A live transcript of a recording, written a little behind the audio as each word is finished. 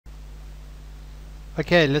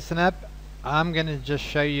Okay, listen up. I'm going to just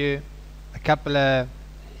show you a couple of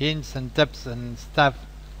hints and tips and stuff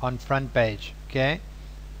on front page. Okay,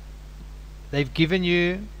 they've given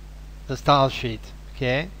you the style sheet.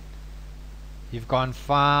 Okay, you've gone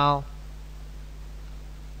file,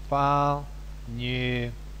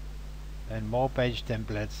 new, and more page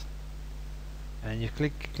templates, and you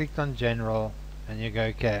clicked on general, and you go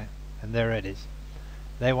okay, and there it is.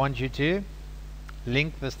 They want you to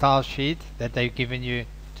link the style sheet that they've given you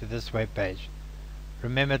to this web page.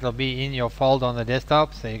 Remember, it'll be in your folder on the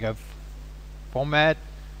desktop, so you go format,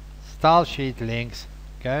 style sheet links,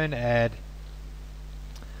 go and add,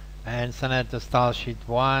 and send it to style sheet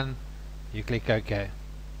 1. You click OK,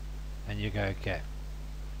 and you go OK.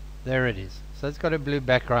 There it is. So it's got a blue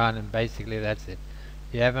background, and basically that's it.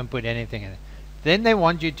 You haven't put anything in it. Then they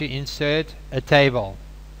want you to insert a table.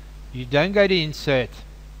 You don't go to insert,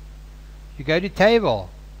 you go to table,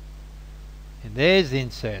 and there's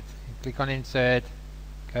insert. You click on insert,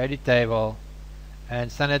 go to table,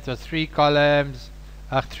 and send it to 3 columns,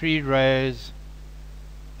 3 rows,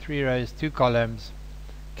 2 columns.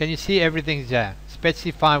 Can you see everything's there?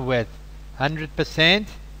 Specify width 100%.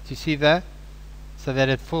 Do you see that? So that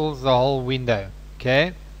it fills the whole window.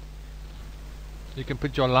 Okay, you can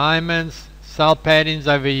put your alignments, cell paddings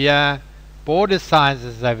over here, border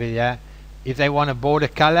sizes over here. If they want a border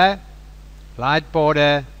color, light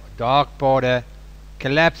border, dark border,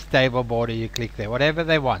 collapse table border, you click there. Whatever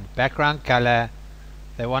they want. Background color,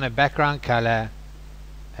 they want a background color,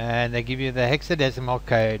 and they give you the hexadecimal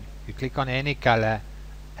code. You click on any color,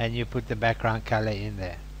 and you put the background color in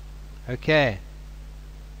there. Okay,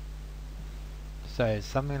 so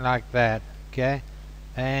something like that. Okay,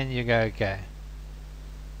 and you go okay.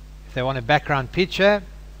 If they want a background picture,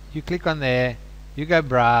 you click on there, you go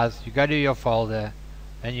browse, you go to your folder,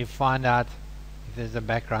 and you find out if there's a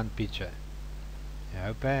background picture. You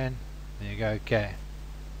open, and you go okay,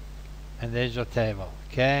 and there's your table.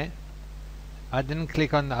 Okay, I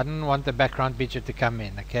didn't want the background picture to come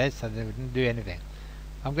in. Okay, so they wouldn't do anything.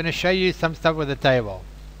 I'm going to show you some stuff with the table.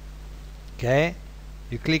 Okay,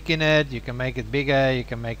 you click in it, you can make it bigger, you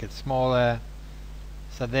can make it smaller.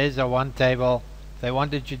 So there's a one table. They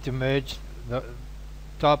wanted you to merge the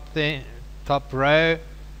top row,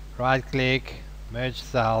 right click, merge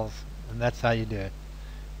cells, and that's how you do it.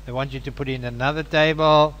 They want you to put in another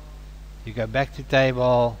table, you go back to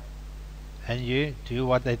table, and you do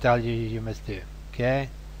what they tell you you must do. Okay,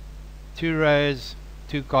 2 rows,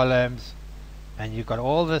 2 columns, and you've got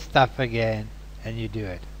all the stuff again, and you do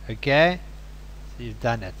it. Okay, so you've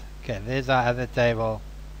done it. Okay, there's our other table.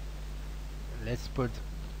 Let's put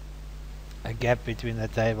a gap between the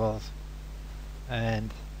tables,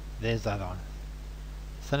 and there's that one.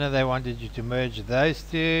 So now they wanted you to merge those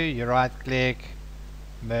two. You right click,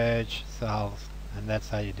 merge cells, and that's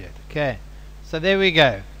how you do it. Okay, so there we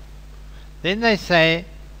go. Then they say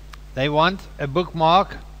they want a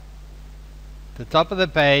bookmark at the top of the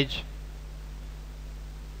page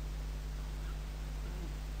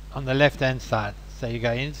on the left hand side. So you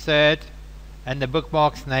go insert, and the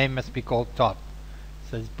bookmark's name must be called top.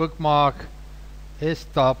 So it's bookmark is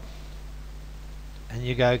top, and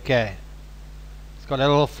you go okay. It's got a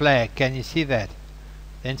little flag. Can you see that?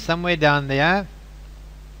 Then somewhere down there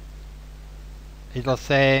it'll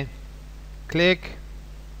say click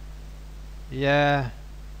here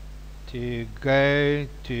to go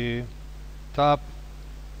to top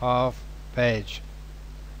of page,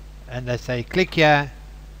 and they say click here.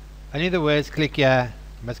 Only the words click here.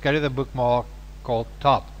 You must go to the bookmark called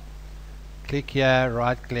top. Click here,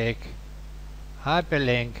 right click,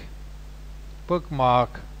 hyperlink,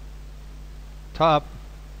 bookmark, top,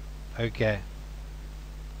 okay.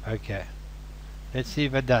 Okay, let's see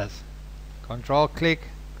if it does. Control click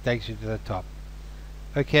takes you to the top.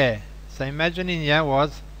 Okay, so imagine in here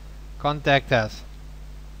was contact us.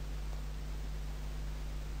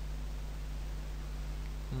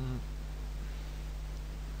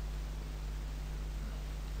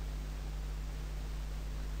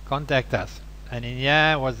 Contact us, and in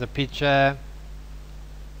here was the picture.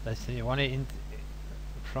 Let's see, you want to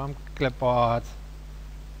from clipart.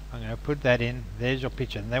 I'm going to put that in. There's your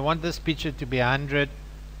picture, and they want this picture to be 100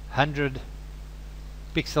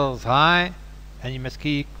 pixels high, and you must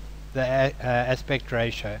keep the aspect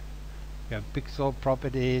ratio. You have pixel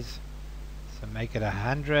properties, so make it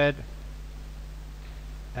 100,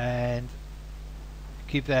 and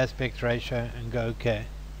keep the aspect ratio and go okay.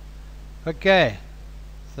 Okay,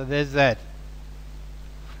 so there's that.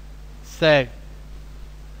 So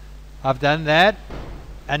I've done that,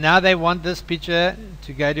 and now they want this picture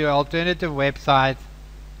to go to an alternative website,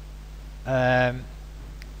 to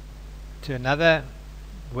another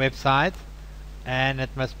website, and it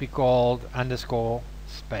must be called underscore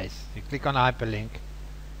space. You click on hyperlink,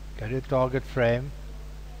 go to target frame,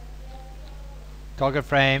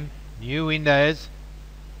 new Windows,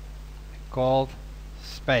 called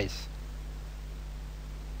space.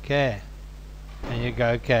 Okay, and you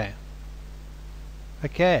go okay,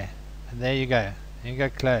 and there you go, and you go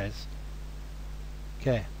close.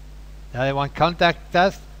 Okay, now they want contact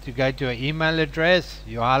us. To go to an email address,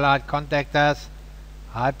 you highlight contact us,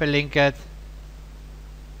 hyperlink it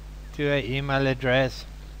to an email address,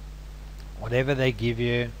 whatever they give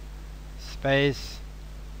you, space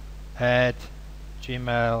at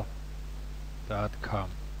gmail.com.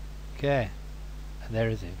 Okay, and there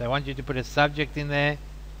is it. They want you to put a subject in there,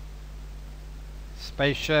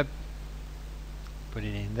 spaceship, put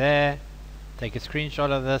it in there, take a screenshot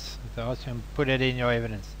of this, they ask you to put it in your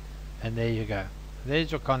evidence, and there you go.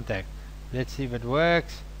 There's your contact. Let's see if it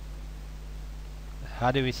works.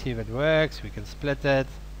 How do we see if it works? We can split it,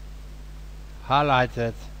 highlight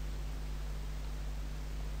it,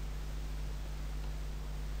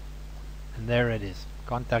 and there it is.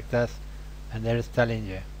 Contact us, and there it's telling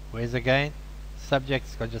you. Where's again?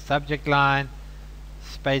 Subject's got your subject line,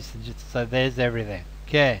 space, so there's everything.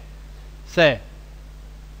 Okay, so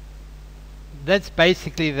that's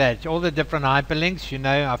basically that. All the different hyperlinks, you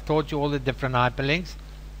know, I've taught you all the different hyperlinks.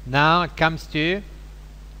 Now it comes to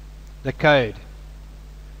the code.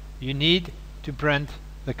 You need to print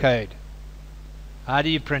the code. How do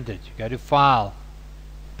you print it? You go to File,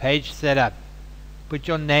 Page Setup, put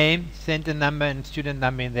your name, center number and student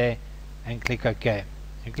number in there, and click OK.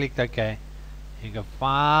 You click OK. You go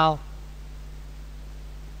File,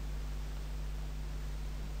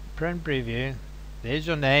 Print Preview. There's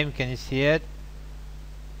your name. Can you see it?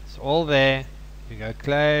 It's all there. You go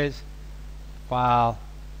Close, File,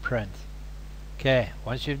 Print. Okay,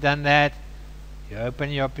 once you've done that, you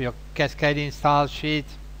open up your cascading style sheet,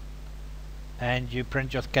 and you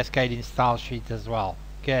print your cascading style sheet as well.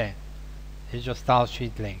 Okay, here's your style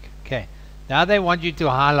sheet link. Okay, now they want you to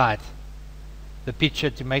highlight the picture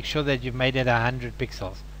to make sure that you've made it 100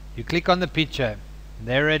 pixels. You click on the picture,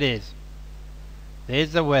 there it is.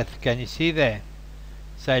 There's the width. Can you see there?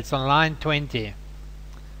 So it's on line 20.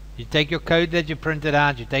 You take your code that you printed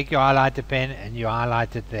out, you take your highlighter pen, and you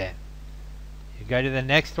highlight it there. You go to the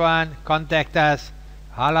next one, contact us,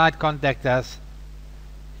 highlight contact us.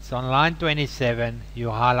 It's on line 27.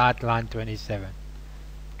 You highlight line 27.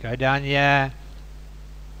 Go down here,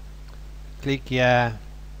 click here,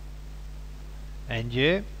 and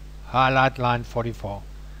you highlight line 44.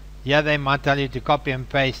 Here they might tell you to copy and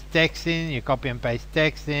paste text in. You copy and paste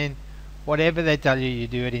text in. Whatever they tell you, you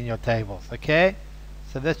do it in your tables. Okay,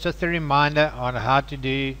 so that's just a reminder on how to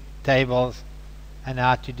do tables and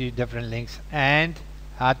how to do different links and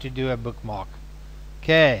how to do a bookmark.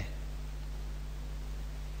 Okay,